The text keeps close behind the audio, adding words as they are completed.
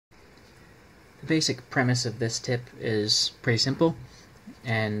The basic premise of this tip is pretty simple,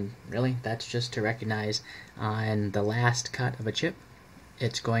 and really that's just to recognize on the last cut of a chip,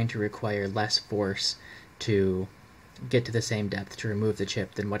 it's going to require less force to get to the same depth to remove the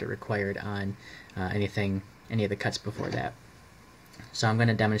chip than what it required on any of the cuts before that. So I'm going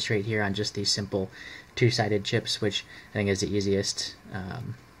to demonstrate here on just these simple two-sided chips, which I think is the easiest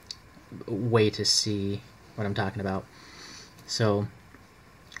way to see what I'm talking about. So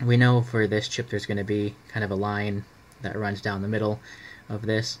we know for this chip there's going to be kind of a line that runs down the middle of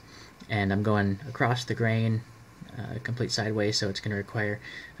this, and I'm going across the grain complete sideways, so it's going to require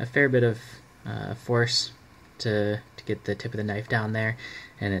a fair bit of force to get the tip of the knife down there,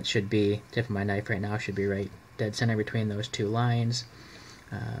 and it should be, tip of my knife right now should be right dead center between those two lines,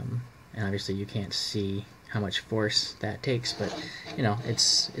 and obviously you can't see how much force that takes, but you know,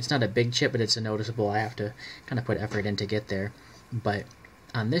 it's not a big chip, but it's a noticeable. I have to kind of put effort in to get there. But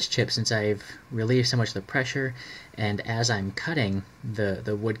on this chip, since I've relieved so much of the pressure, and as I'm cutting,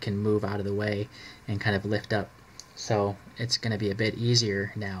 the wood can move out of the way and kind of lift up, so it's going to be a bit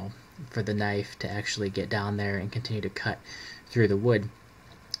easier now for the knife to actually get down there and continue to cut through the wood.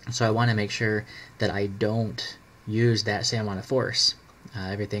 So I want to make sure that I don't use that same amount of force.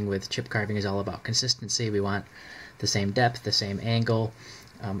 Everything with chip carving is all about consistency. We want the same depth, the same angle,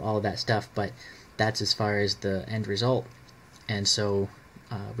 all of that stuff, but that's as far as the end result. And so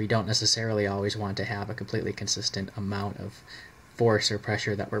we don't necessarily always want to have a completely consistent amount of force or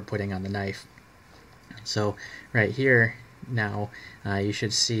pressure that we're putting on the knife. So right here now, you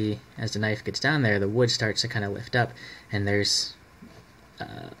should see as the knife gets down there, the wood starts to kind of lift up, and there's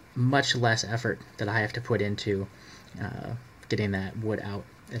much less effort that I have to put into getting that wood out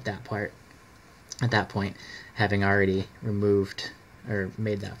at that point, having already removed or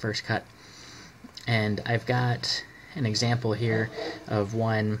made that first cut. And I've got an example here of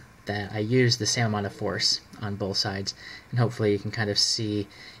one that I use the same amount of force on both sides, and hopefully you can kind of see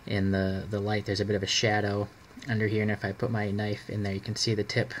in the light there's a bit of a shadow under here, and if I put my knife in there you can see the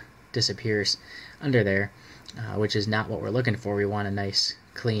tip disappears under there, which is not what we're looking for. We want a nice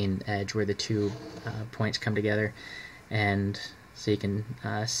clean edge where the two points come together, and so you can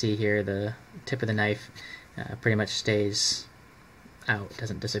see here the tip of the knife pretty much stays out,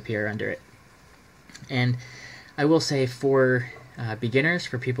 doesn't disappear under it. And I will say for beginners,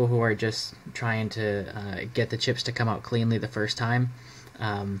 for people who are just trying to get the chips to come out cleanly the first time,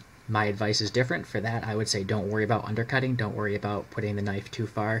 my advice is different. For that, I would say don't worry about undercutting, don't worry about putting the knife too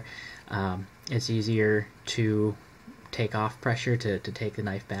far. It's easier to take off pressure, to take the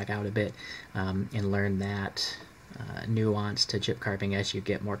knife back out a bit, and learn that nuance to chip carving as you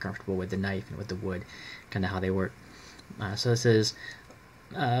get more comfortable with the knife and with the wood, kind of how they work. So this is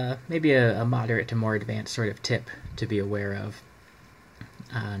maybe a moderate to more advanced sort of tip to be aware of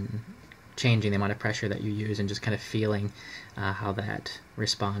on changing the amount of pressure that you use and just kind of feeling how that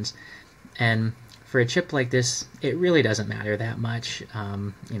responds. And for a chip like this, it really doesn't matter that much.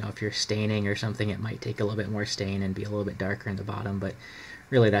 You know, if you're staining or something, it might take a little bit more stain and be a little bit darker in the bottom, but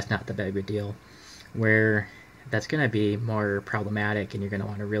really that's not the big of a deal. Where that's going to be more problematic and you're going to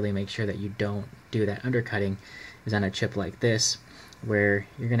want to really make sure that you don't do that undercutting is on a chip like this, where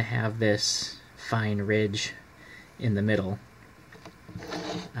you're going to have this fine ridge in the middle.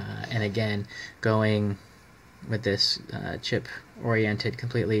 And again, going with this chip oriented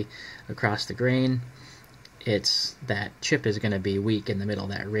completely across the grain, it's that chip is going to be weak in the middle,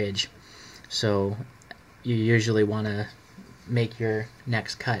 that ridge. So you usually want to make your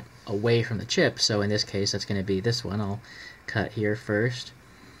next cut away from the chip. So in this case, that's going to be this one. I'll cut here first.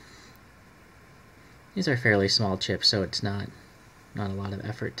 These are fairly small chips, so it's not a lot of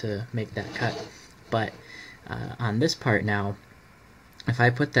effort to make that cut. But on this part now, if I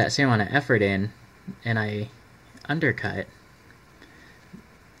put that same amount of effort in and I undercut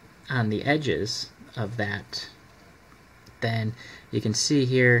on the edges of that, then you can see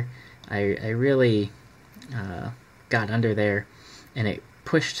here I really got under there and it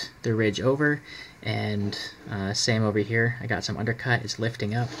pushed the ridge over, and same over here, I got some undercut, it's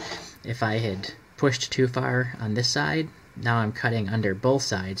lifting up. If I had pushed too far on this side, now I'm cutting under both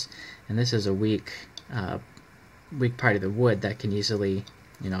sides, and this is a weak part of the wood that can easily,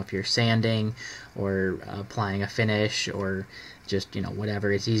 you know, if you're sanding or applying a finish or just, you know,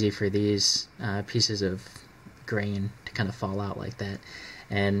 whatever, it's easy for these pieces of grain to kind of fall out like that.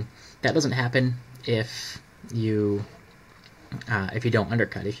 And that doesn't happen if you don't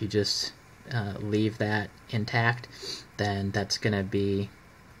undercut. If you just leave that intact, then that's going to be,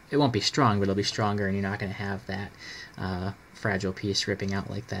 it won't be strong, but it'll be stronger, and you're not going to have that fragile piece ripping out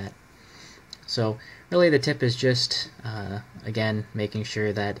like that. So really the tip is just, again, making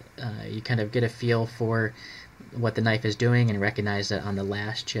sure that you kind of get a feel for what the knife is doing and recognize that on the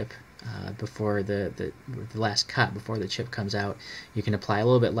last chip, before the last cut, before the chip comes out, you can apply a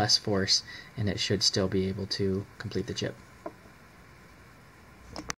little bit less force and it should still be able to complete the chip.